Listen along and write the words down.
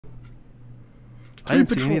I didn't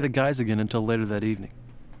see any of the guys again until later that evening.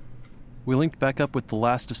 We linked back up with the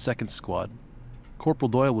last of 2nd Squad. Corporal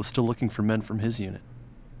Doyle was still looking for men from his unit.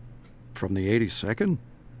 From the 82nd?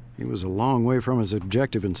 He was a long way from his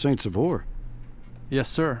objective in Saint Sauveur. Yes,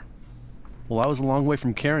 sir. Well, I was a long way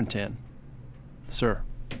from Carentan. Sir.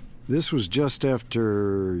 This was just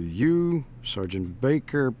after you, Sergeant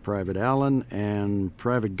Baker, Private Allen, and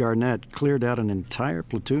Private Garnett cleared out an entire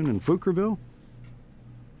platoon in Fouquerville?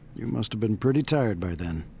 You must have been pretty tired by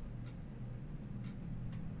then.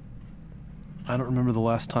 I don't remember the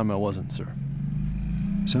last time I wasn't, sir.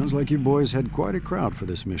 Sounds like you boys had quite a crowd for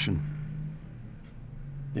this mission.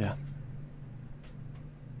 Yeah.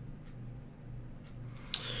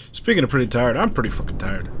 Speaking of pretty tired, I'm pretty fucking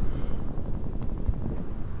tired.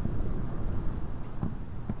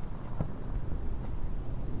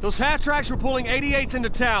 Those half tracks were pulling 88s into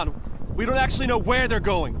town. We don't actually know where they're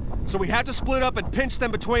going, so we have to split up and pinch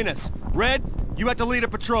them between us. Red, you have to lead a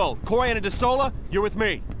patrol. Corey and DeSola, you're with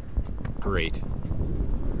me. Great.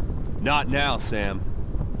 Not now, Sam.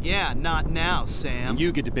 Yeah, not now, Sam. And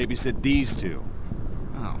you get to babysit these two.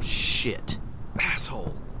 Oh, shit.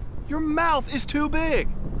 Asshole. Your mouth is too big.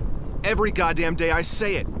 Every goddamn day I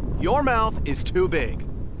say it. Your mouth is too big.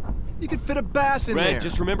 You could fit a bass in there. Red,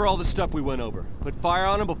 just remember all the stuff we went over. Put fire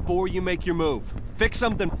on them before you make your move. Fix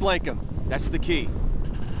them, then flank them. That's the key.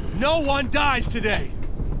 No one dies today!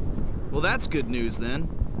 Well, that's good news, then.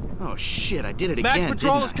 Oh, shit, I did it Max again,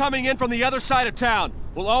 Patrol is coming in from the other side of town.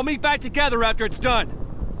 We'll all meet back together after it's done.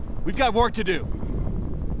 We've got work to do.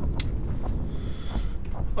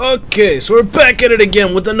 Okay, so we're back at it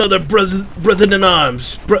again with another Brothers in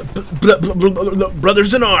Arms.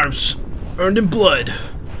 Brothers in Arms. Earned in blood.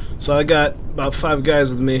 So I got about 5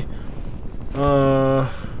 guys with me. Oh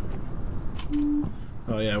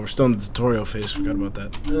yeah, we're still in the tutorial phase. Forgot about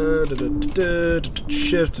that.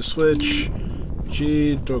 Shift to switch.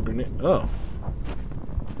 G, throw grenade. Oh.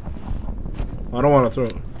 I don't want to throw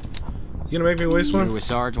it. You gonna make me waste one? You were with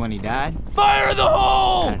Sarge when he died? Fire in the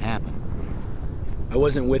hole! How'd it happen? I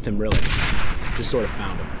wasn't with him, really. Just sort of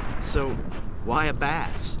found him. So, why a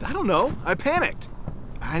bass? I don't know. I panicked.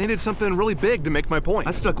 I needed something really big to make my point.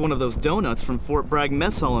 I stuck one of those donuts from Fort Bragg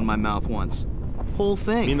mess hall in my mouth once. Whole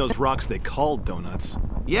thing. I mean those rocks they called donuts.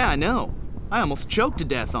 Yeah, I know. I almost choked to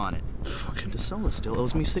death on it. Fucking DeSola still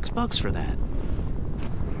owes me $6 for that.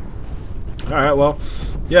 Alright, well,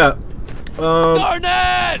 yeah.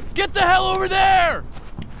 Garnett! Get the hell over there!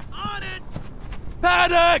 On it!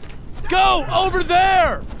 Paddock! Go! Over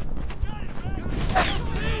there!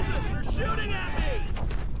 Jesus, they're shooting at me!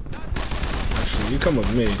 Actually, you come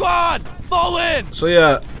with me. Squad! Fall in! So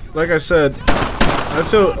yeah, like I said, I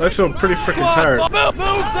feel pretty freaking tired. Move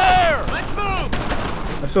there! Let's move!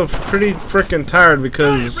 I feel pretty freaking tired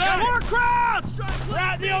because More crowds!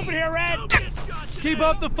 Rat me over here, Red! Keep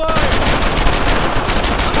up the fire!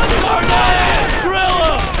 Garnett! Drill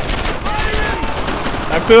him!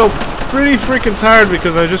 I feel pretty freaking tired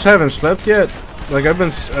because I just haven't slept yet. Like I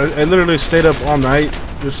literally stayed up all night,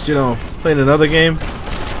 just playing another game.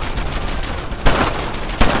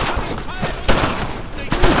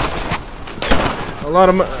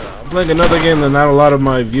 Playing another game that not a lot of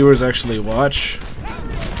my viewers actually watch.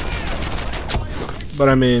 But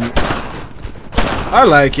I mean, I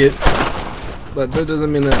like it, but that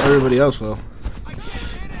doesn't mean that everybody else will.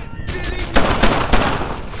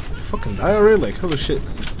 Fucking die already? Like, holy shit.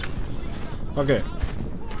 Okay,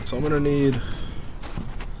 so I'm gonna need.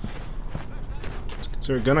 Is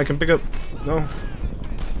there a gun I can pick up? No.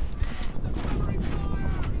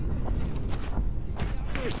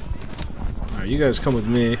 Alright, you guys come with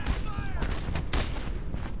me.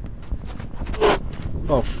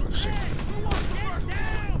 Oh, fuck's sake.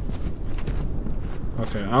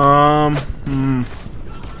 Okay, I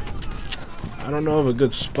don't know of a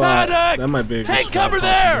good spot. Paddock! That might be a good Take spot. cover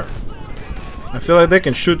there! I feel like they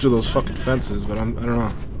can shoot through those fucking fences, but I don't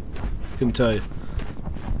know. Couldn't tell you.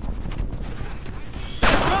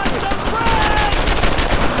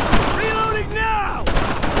 Reloading now!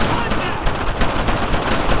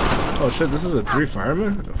 Oh shit, this is a 3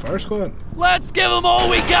 firemen? A fire squad? Let's give them all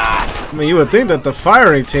we got! I mean, you would think that the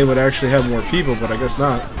firing team would actually have more people, but I guess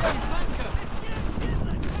not.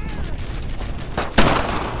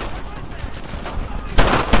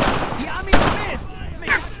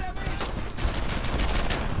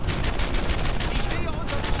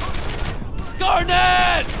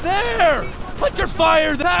 Garnett! There! Put your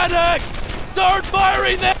fire there! Paddock! Start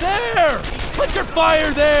firing there! Put your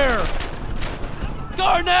fire there!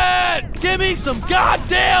 Garnett! Give me some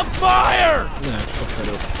goddamn fire! Nah, fuck that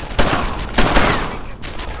up.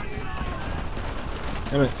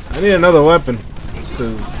 Damn it, I need another weapon.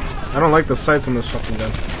 Because I don't like the sights on this fucking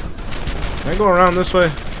gun. Can I go around this way?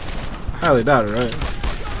 Highly doubt it, right?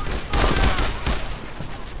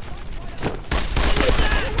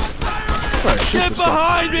 Get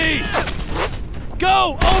behind me!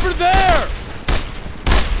 Go over there!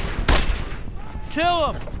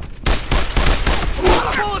 Kill him!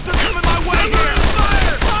 Bullets are coming my way here!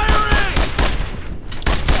 Fire! Firing!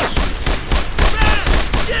 Red,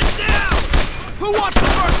 get down! Who wants the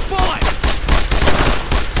first bullet?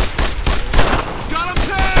 Got him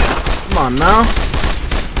pinned! Come on now.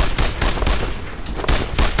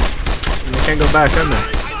 I can't go back in there. I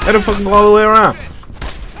had to fucking go all the way around.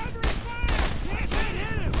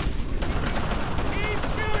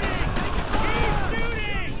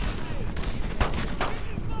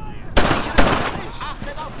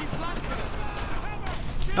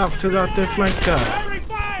 Out to the other flanker.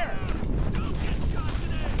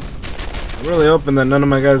 I'm really hoping that none of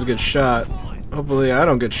my guys get shot. Hopefully I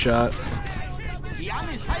don't get shot.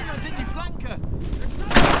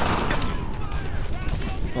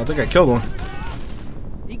 Oh, I think I killed one.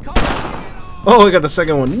 Oh, I got the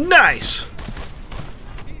second one. Nice!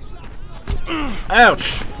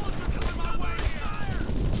 Ouch!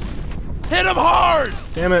 Hit him hard!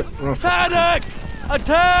 Damn it. Panic!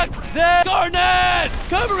 Attack them! Garnett!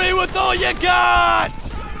 Cover me with all you got!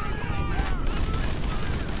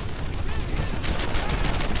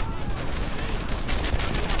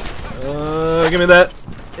 Give me that.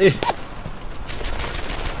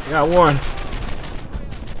 Got one.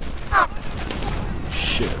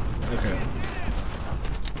 Shit. Okay.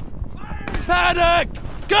 Panic!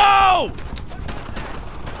 Go!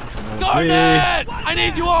 Garnett! I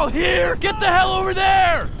need you all here! Get the hell over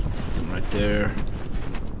there! Them right there.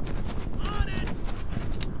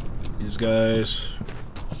 These guys.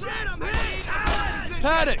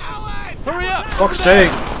 Panic! Hurry up! Fuck's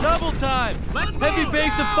sake! Double time! Heavy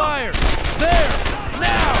base of fire! There!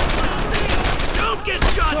 Now! Don't get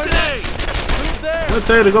shot today! Move there! I'll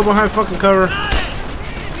tell you to go behind fucking cover.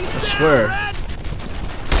 I swear.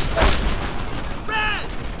 Red,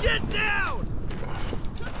 get down!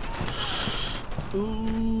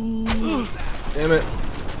 Ooh. Damn it.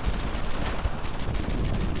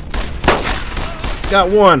 Got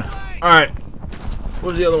one. Alright.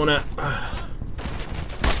 Where's the other one at?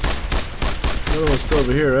 The other one's still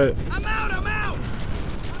over here, right? I'm out! I'm out!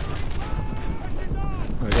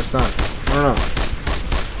 I guess not. I don't know.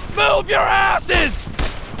 Move your asses!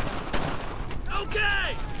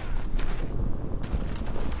 Okay!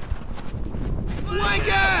 Flank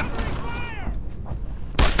him!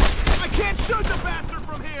 I can't shoot the bastard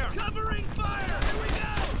from here! Covering fire! Here we go!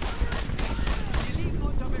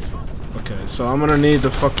 Okay, so I'm gonna need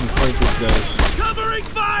to fucking flank these guys. Covering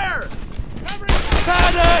fire!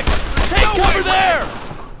 Panic! Take cover there!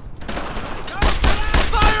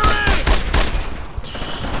 Firing!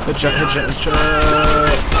 Headshot, headshot,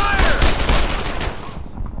 headshot. Fire!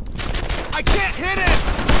 I can't hit him!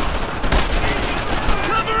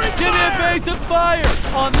 Covering Give me a fire! base of fire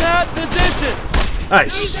on that position!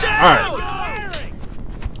 Nice. Alright.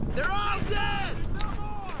 They're all dead!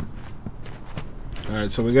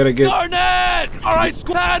 Alright, so we gotta get. Garnett! Alright,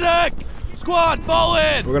 panic! Squad, fall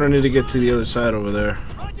in! We're gonna need to get to the other side over there.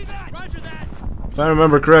 If I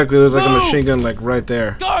remember correctly, there's like a machine gun like right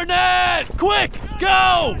there. Garnett! Quick!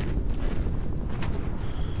 Go!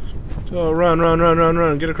 Oh, run, run, run, run,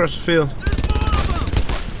 run. Get across the field.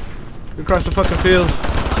 Get across the fucking field.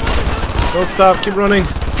 Don't stop. Keep running.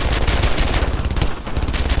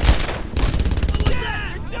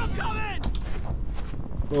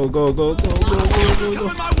 Go, go, go, go, go, go, go, go.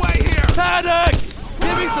 Coming my way here! Panic!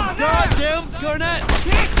 Give me some goddamn Garnett!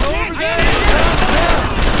 Go over there!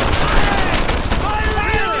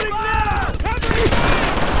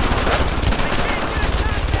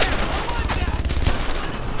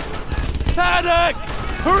 Panic!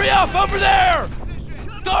 Hurry up over there!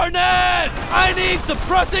 Garnett! I need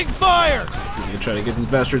suppressing fire! You try to get these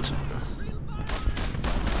bastards.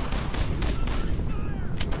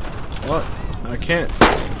 What? I can't.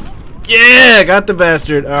 Yeah, got the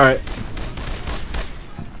bastard. All right.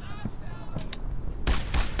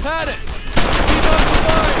 Panic! Keep up the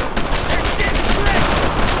fire!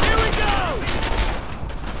 Here we go!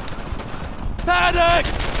 Panic!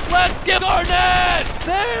 Let's get Garnett!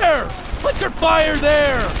 There! Put your fire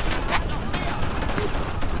there!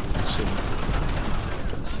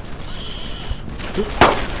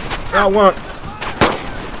 Got one.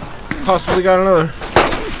 Possibly got another.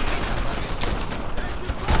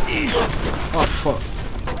 Oh fuck.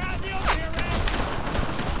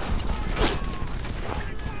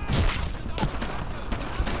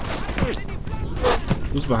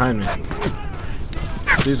 Who's behind me?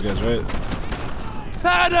 these guys, right?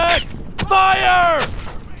 Panic! Fire!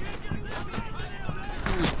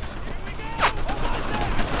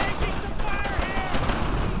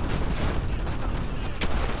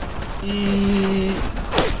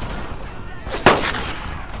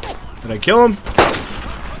 Did I kill him?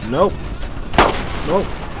 Nope. Nope.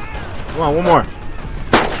 Come on, one more.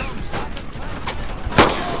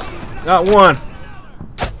 Got one.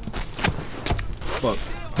 Fuck.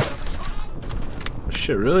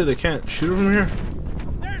 Shit, really? They can't shoot him from here?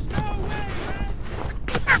 There's no way!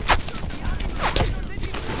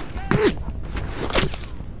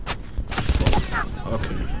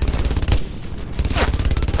 Okay.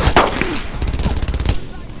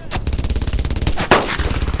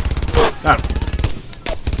 Got him.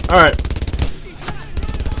 Alright.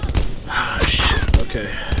 Ah, shit. Okay.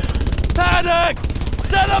 Panic!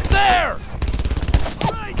 Set up there!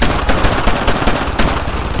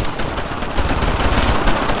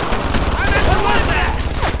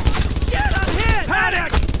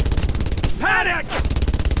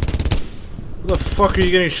 Where the fuck are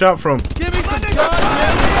you getting shot from? Give me some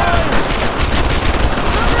goddamn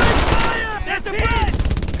fire! There's a breeze!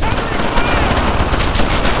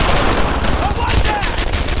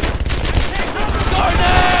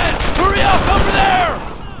 Garnet! Hurry up over there!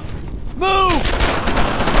 Move!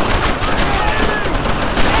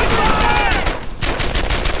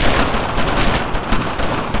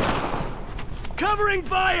 Covering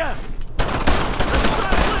fire!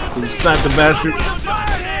 You sniped the bastard.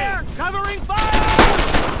 Covering fire!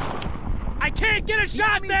 I can't get a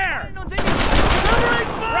shot there! Covering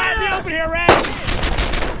fire! Red, the open here, Red!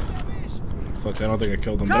 Fuck, I don't think I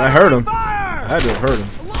killed him, but I heard him. Fire! I had to have heard him.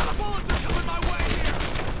 A lot of bullets are coming my way here!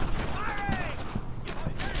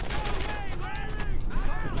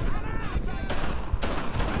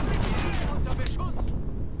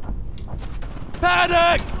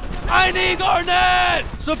 Panic! I need Garnet!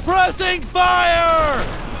 Suppressing fire!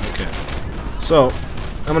 Okay. So,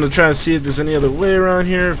 I'm gonna try and see if there's any other way around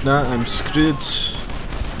here. If not, I'm screwed.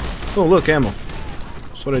 Oh, look, ammo.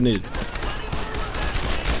 That's what I need.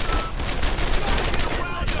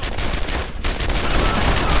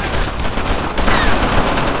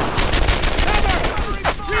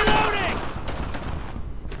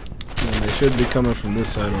 And they should be coming from this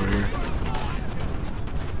side over here.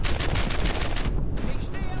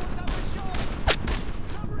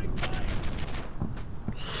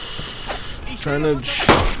 Trying to...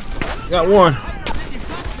 Got one.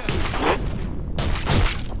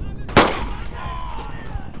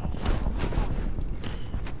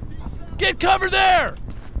 Get cover there!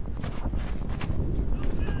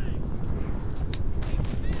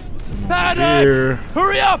 Panic! Here.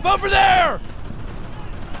 Hurry up, over there!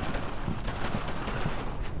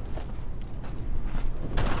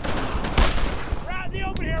 We're out in the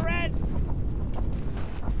open here, Red!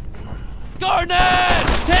 Garnet!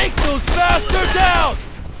 Take those bastards out!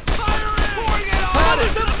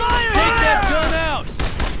 Panic! Take that gun out!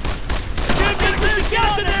 Get the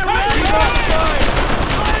shots in there, Red!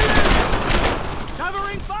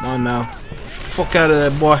 Covering fire! Come on now. Fuck out of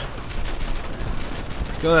that, boy.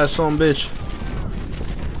 Kill that son of a bitch.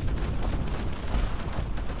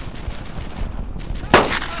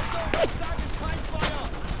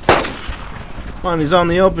 Come on, he's on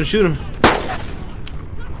the open. Shoot him.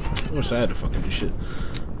 I wish I had to fucking do shit.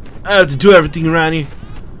 I have to do everything around here.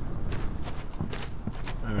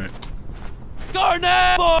 Alright.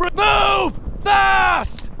 Garnet! Move!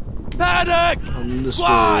 Fast! Panic! Come this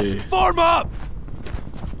Squad! way. Form up!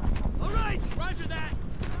 Alright, roger that.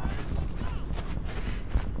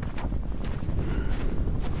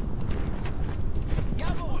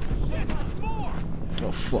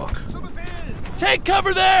 Oh, fuck. Take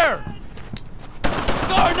cover there!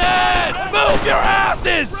 Garnet! Move your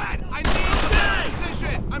asses! I need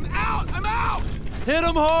position. I'm out. I'm out. Hit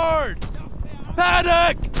him hard!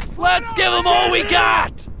 Panic! Let's give them all we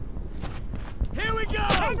got! Here we go!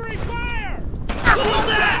 Covering fire! Who's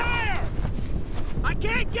that? I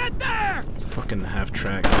can't get there! It's a fucking half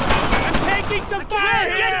track. I'm taking some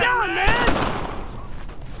fire! Get down, man!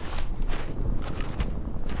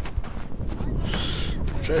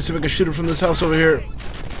 Try to see if I can shoot him from this house over here.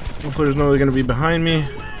 Hopefully there's nobody gonna be behind me.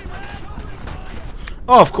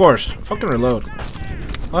 Oh, of course. Fucking reload.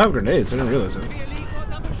 Oh, I have grenades. I didn't realize that.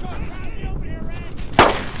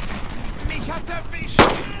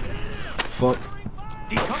 Fuck.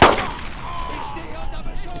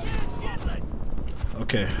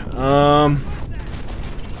 Okay.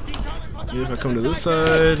 Maybe if I come to this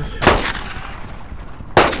side.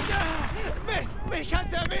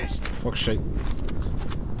 Fuck shit.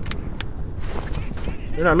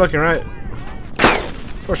 You're not looking right.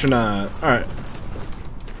 Of course you're not. Alright.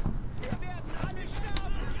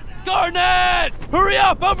 Garnett! Hurry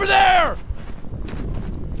up, over there!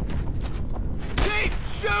 Keep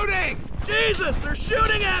shooting! Jesus, they're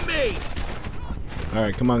shooting at me!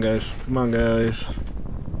 Alright, come on, guys. Come on, guys.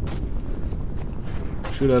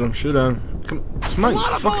 Shoot at him. Shoot at him. Come on, A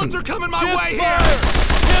lot of fucking... bullets are coming my Shift way fire! here!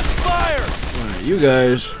 Shift fire! Alright, you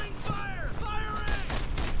guys.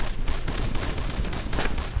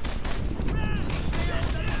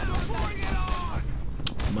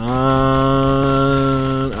 Come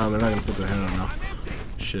on. Oh, they're not gonna put their hand on now.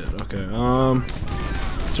 Shit, okay.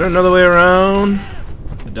 Is there another way around?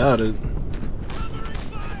 I doubt it.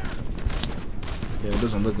 Yeah, it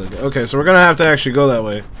doesn't look like it. Okay, so we're gonna have to actually go that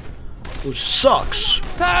way. Which sucks.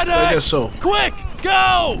 Paddock! I guess so. Quick,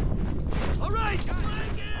 go! All right.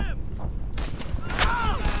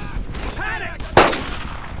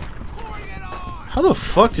 How the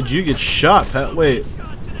fuck did you get shot, Pat? Wait,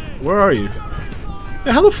 where are you?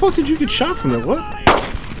 Yeah, how the fuck did you get shot from there? What?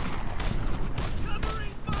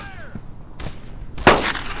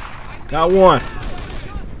 Got one.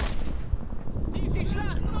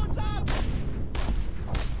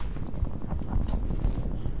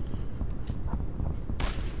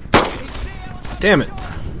 Damn it.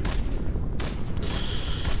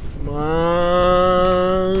 Come on.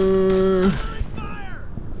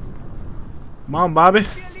 Come on, Bobby.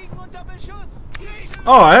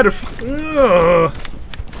 Oh, I had to fucking...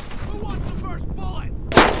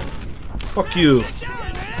 Fuck you.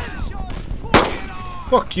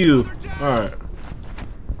 Fuck you. Alright.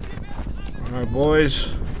 Alright, boys.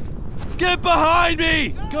 Get behind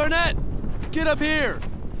me! Garnett, get up here!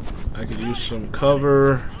 I could use some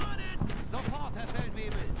cover.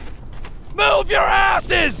 Move your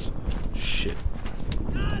asses! Shit.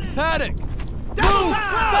 Paddock, move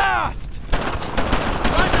fast!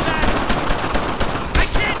 Roger that! I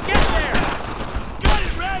can't get there! Got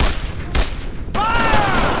it, Red!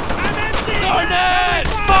 Fire! I'm empty! Garnett,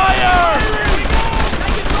 fire!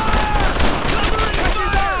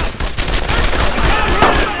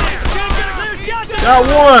 Got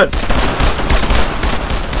one!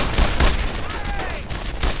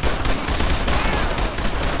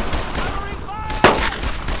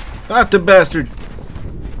 Got the bastard!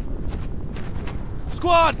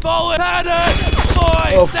 Squad, follow it! Paddock!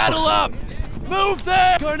 Boys, Oh, saddle fuck. up! Move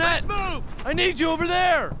there! Garnett, move! I need you over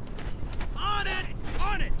there! On it!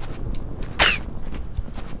 On it!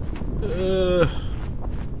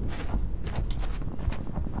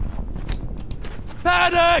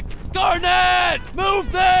 Paddock! Garnett!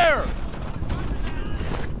 Move there!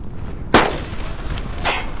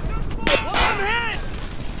 One hit!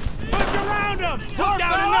 Push around him! Took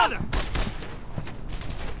down another!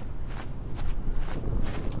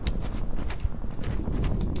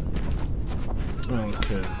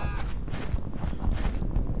 Okay.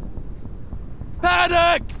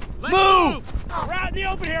 Paddock! Move! We're out in the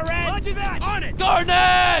open here, Red! Roger that! On it!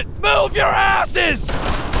 Garnett! Move your asses!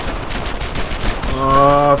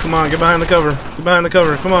 Oh, come on, get behind the cover. Get behind the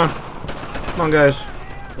cover, come on. Come on, guys.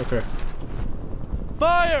 Okay.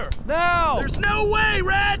 Fire! Now! There's no way,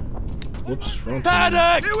 Red! Whoops, wrong team.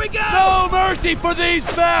 Paddock! Here we go! No mercy for these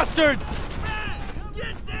bastards!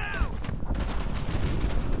 Get down!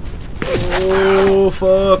 Oh,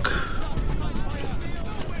 fuck.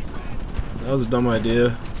 That was a dumb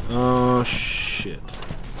idea. Oh, shit.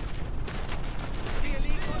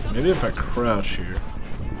 Maybe if I crouch here.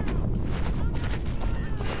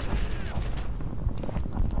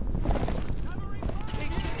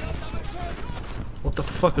 What the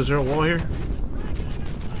fuck, is there a wall here?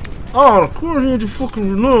 Oh, of course I need to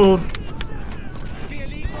fucking reload.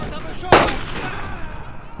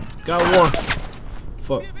 Got one.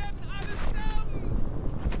 Fuck.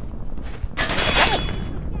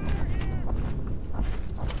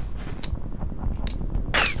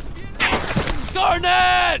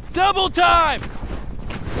 Garnett! Double time!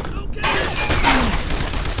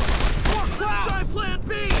 Try plan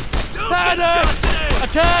B! Don't get Paddock! shot today!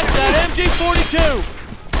 Attack that MG-42!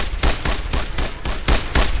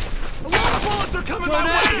 A lot of bullets are coming my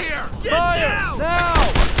Garnett! way here! Get Fire! down! Now!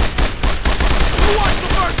 Who wants the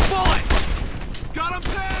first bullet? Got him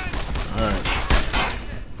pinned! Alright.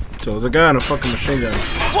 So there's a guy on a fucking machine gun.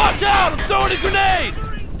 Watch out! I'm throwing a grenade!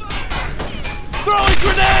 Throwing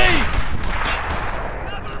grenade!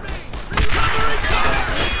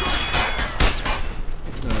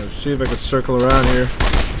 Let's see if I can circle around here.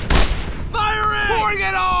 Firing! Pouring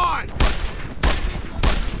it on!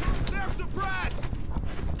 They're suppressed!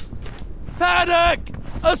 Paddock!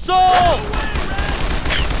 Assault!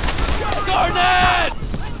 Garnett!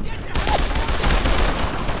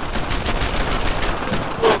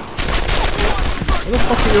 Where the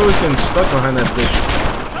fuck are you always getting stuck behind that bitch?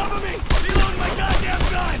 Cover me! Reload my goddamn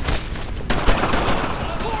gun!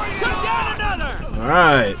 Took down another!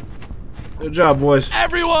 Alright. Good job, boys.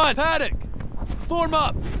 Everyone! Paddock! Form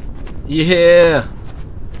up! Yeah.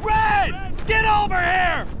 Red! Get over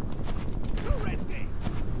here!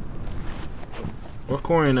 What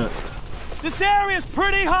Corian at? This area's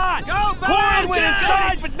pretty hot! Corian went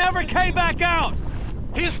inside but never came back out!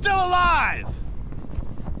 He's still alive!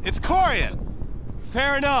 It's Corian!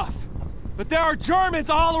 Fair enough. But there are Germans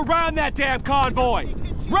all around that damn convoy!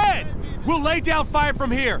 Red! We'll lay down fire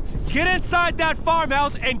from here. Get inside that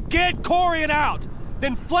farmhouse and get Corian out!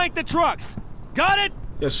 Then flank the trucks! Got it?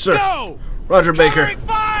 Yes, sir. Go! Roger, Baker. Covering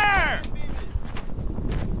fire!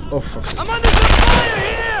 Oh, fuck. I'm under some fire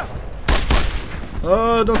here!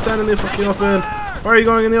 Oh, don't stand in the fucking open. Why are you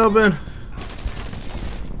going in the open?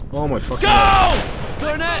 Oh my fucking Go! God.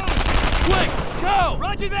 Garnett! Quick! Go!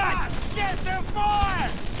 Roger that! Shit, there's more!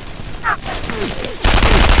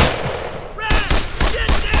 Red! Get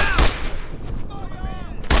down!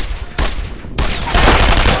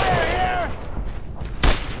 Fire here!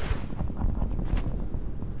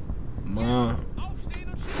 Ma.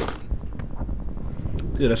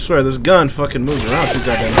 Dude, I swear this gun fucking moves around too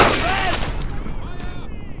goddamn much.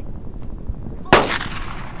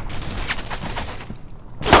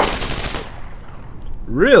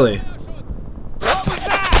 Really? What was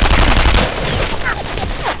that?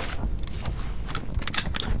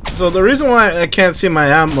 So the reason why I can't see my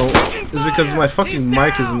ammo is because my fucking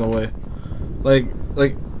mic is in the way. Like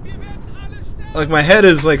my head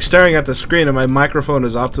is like staring at the screen and my microphone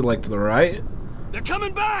is off to like to the right. They're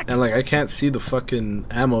coming back! And like I can't see the fucking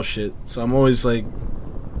ammo shit. So I'm always like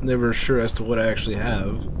never sure as to what I actually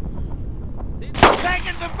have.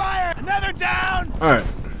 Taking some fire! Another down! Alright.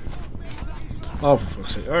 Oh, for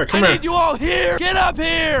fuck's sake. Alright, come I here. need you all here! Get up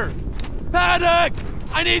here! Paddock!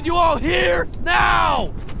 I need you all here!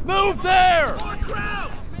 Now! Move there! More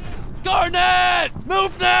crowds! Garnett!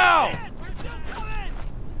 Move now!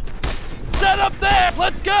 Set up there!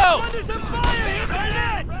 Let's go! Under some fire here,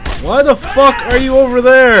 Garnett! Why the fuck are you over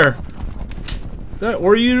there? That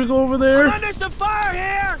were you to go over there? Under some fire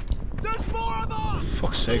here! There's more of them! For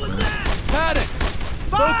fuck's sake, man. Paddock!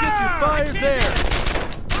 Focus your fire there!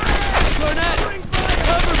 Garnett!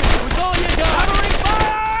 Cover me with all you got! Covering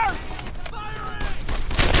fire!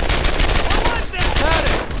 What was that?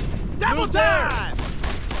 Paddock! Double Move there! time!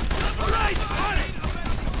 Alright, on it!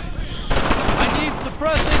 I need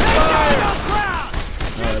suppressing Take down fire! those crowds!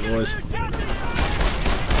 Alright, boys.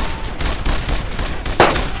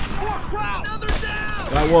 More crowds! Another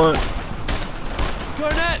down! Got one.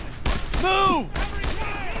 Garnett! Move!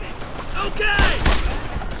 Okay!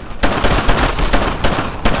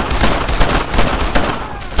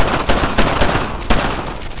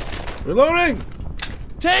 Reloading!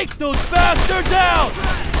 Take those bastards out!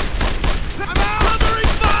 I'm out! Covering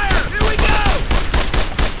fire! Here we go!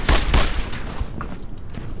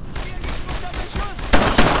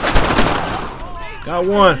 Got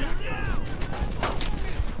one.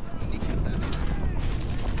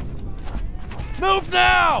 Move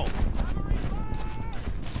now!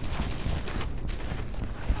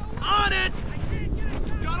 On it!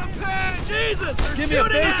 Got a pen! Jesus! They're Give me a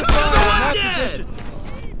shooting base at of fire in me! that Dead! position!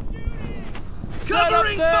 Set up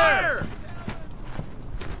Covering there!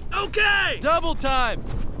 fire! Okay! Double time!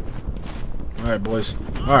 Alright, boys.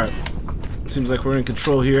 Alright. Seems like we're in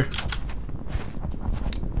control here.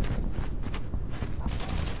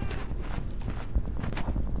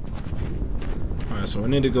 Alright, so we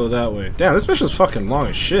need to go that way. Damn, this mission's fucking long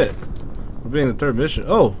as shit. We're being the third mission.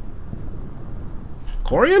 Oh!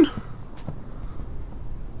 Corian?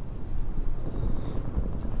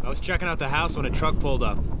 I was checking out the house when a truck pulled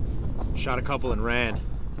up. Shot a couple and ran.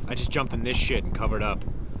 I just jumped in this shit and covered up.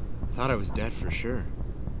 Thought I was dead for sure.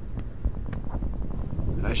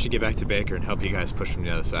 I should get back to Baker and help you guys push from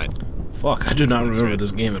the other side. Fuck, I do not That's remember right.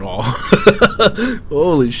 this game at all.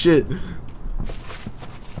 Holy shit.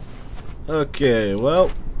 Okay,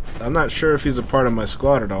 well, I'm not sure if he's a part of my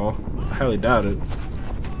squad at all. I highly doubt it.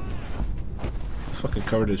 He's fucking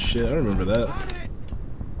covered his shit. I don't remember that.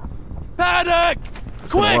 Paddock!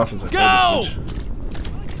 It's been a while Quick! since I Go! played this bitch.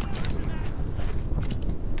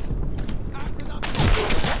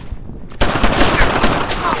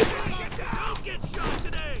 Don't get shot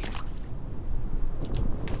today!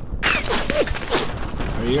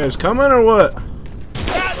 Are you guys coming or what? Out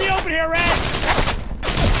in the open here, Red!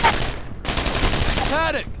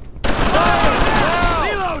 Paddock! Fire now!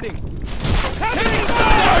 Reloading! Garnett!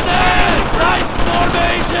 Nice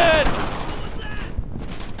formation!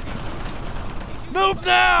 Move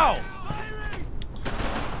now!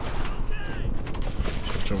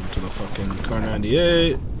 switch over to the fucking Car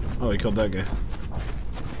 98. Oh, he killed that guy.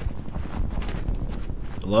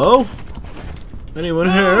 Hello? Anyone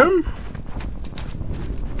here?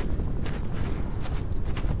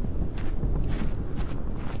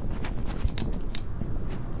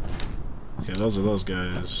 Okay, those are those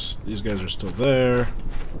guys. These guys are still there.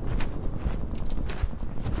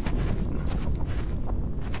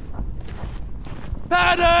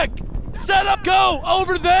 Paddock! Set up, go!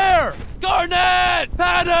 Over there! Garnett!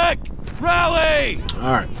 Paddock! Rally!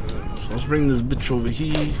 Alright, so let's bring this bitch over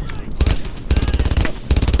here.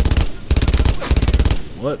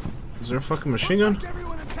 What? Is there a fucking machine gun?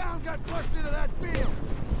 Everyone in town got flushed into that field.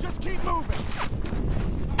 Just keep moving.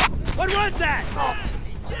 What was that?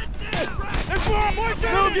 There's more!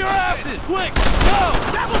 Move your asses! Quick! Go!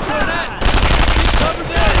 Garnett! Keep covered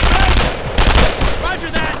there!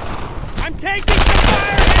 Roger that! I'm taking some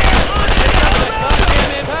fire here!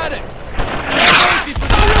 Goddamn Paddock! No mercy for the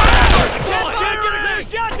can't get a clear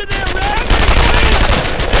shot to there, Red!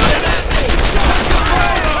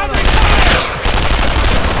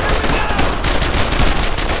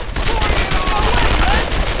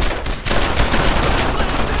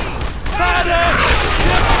 Paddock!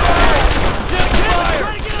 Ship fire!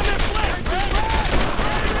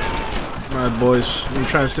 Alright, boys. I'm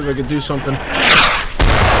trying to see if I can do something.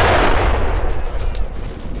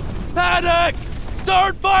 Paddock!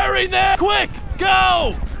 Start firing there! Quick!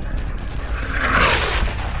 Go!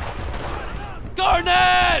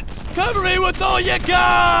 Garnett! Cover me with all you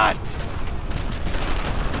got!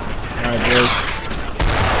 Alright, boys.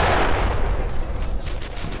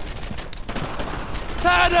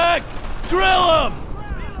 Paddock! Drill him!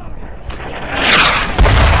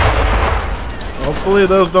 Hopefully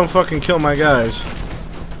those don't fucking kill my guys.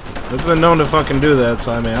 It's been known to fucking do that,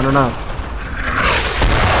 so I mean, I don't know.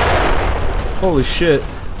 Holy shit.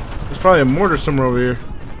 There's probably a mortar somewhere over here.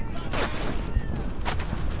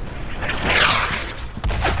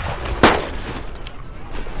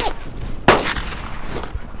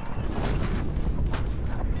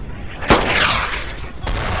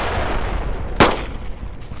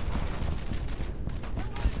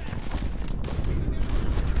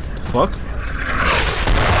 Fuck?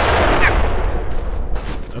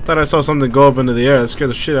 I thought I saw something go up into the air. That scared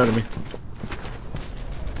the shit out of me.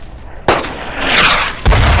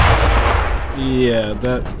 Yeah,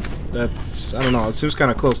 that's I don't know. It seems kind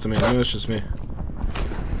of close to me. Maybe it's just me.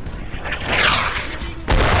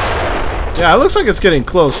 Yeah, it looks like it's getting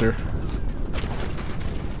closer.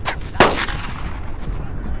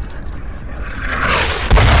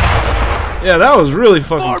 Yeah, that was really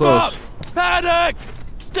fucking Form close. up! Paddock!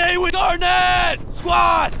 Stay with Garnett!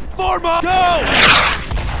 Squad! Form up! Go!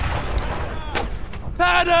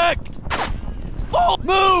 Paddock! Full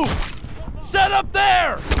move! Set up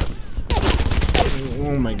there!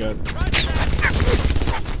 Oh my god.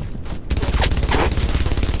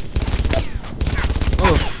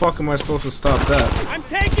 How the fuck am I supposed to stop that? I'm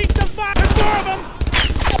taking some fire! There's more of them!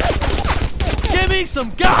 Give me some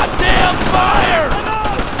goddamn fire!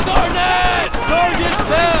 Garnett! Target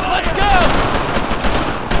them! Let's go!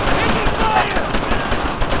 Taking fire!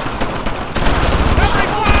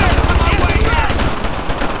 Covering fire!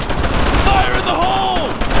 Fire in the hole!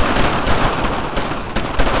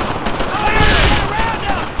 Fire around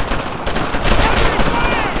them!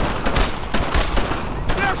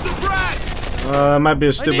 There's some brass. That might be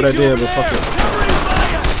a stupid idea, but fuck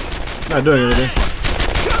it. Not doing anything.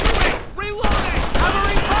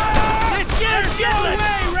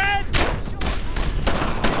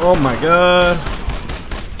 Oh my god.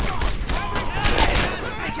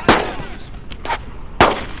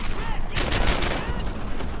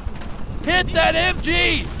 Hit that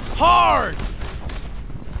MG hard!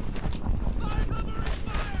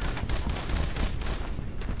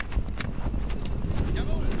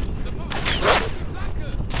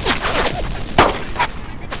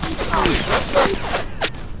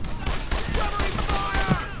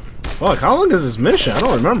 Fuck, how long is this mission? I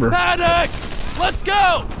don't remember. Paddock! Let's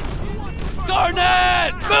go!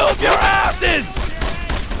 Garnett! Move your asses!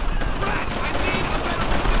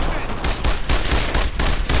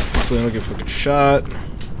 Hopefully I don't get fucking shot.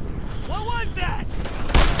 What was that?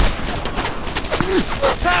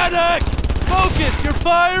 Paddock! Focus your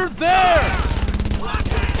fire there!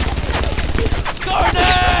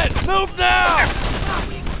 Garnett! Move now!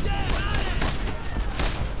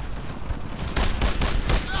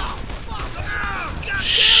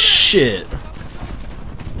 Shit.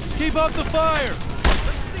 Keep up the fire!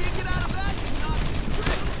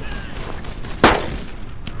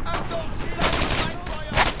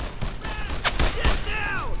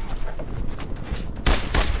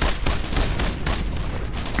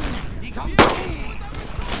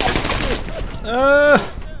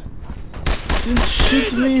 Didn't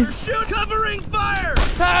shoot me. Shoot! Covering fire!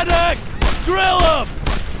 Paddock! Drill him!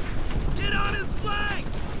 Get on his flank!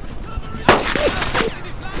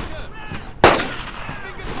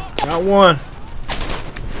 Got one.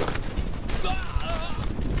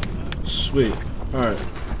 Sweet. Alright.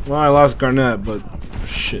 Well, I lost Garnett, but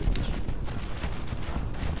shit.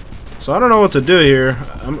 So I don't know what to do here.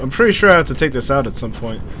 I'm pretty sure I have to take this out at some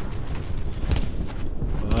point.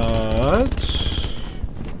 But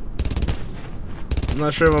I'm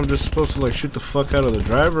not sure if I'm just supposed to like shoot the fuck out of the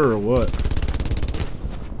driver or what.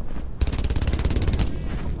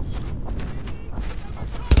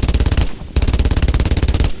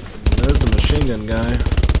 There's the machine gun guy.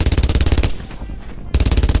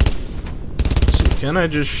 Let's see, can I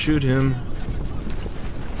just shoot him?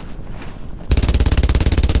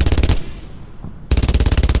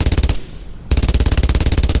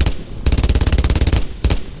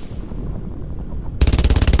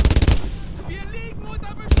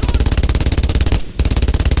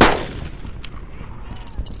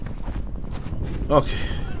 Okay.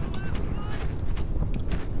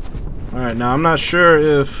 Alright, now I'm not sure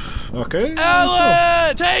if... Okay.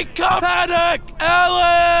 Alan! Take cover! Paddock!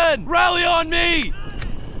 Alan! Rally on me!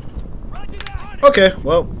 Okay,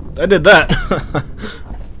 well, I did that.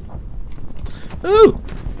 Ooh!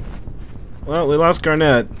 Well, we lost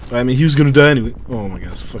Garnett. I mean, he was gonna die anyway. Oh my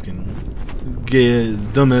god, it's fucking gay,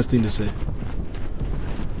 dumbass thing to say.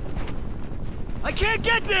 I can't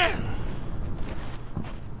get there!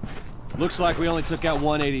 Looks like we only took out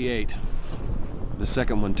 188. The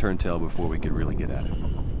second one turned tail before we could really get at it.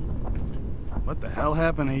 What the hell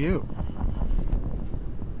happened to you?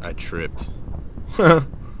 I tripped.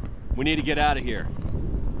 We need to get out of here.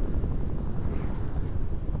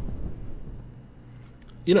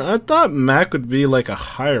 You know, I thought Mac would be like a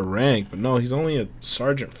higher rank, but no, he's only a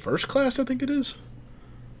sergeant first class, I think it is.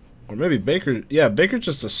 Or maybe Baker. Yeah, Baker's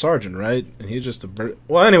just a sergeant, right? And he's just a...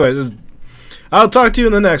 Well, anyways, I'll talk to you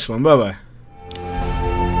in the next one. Bye-bye.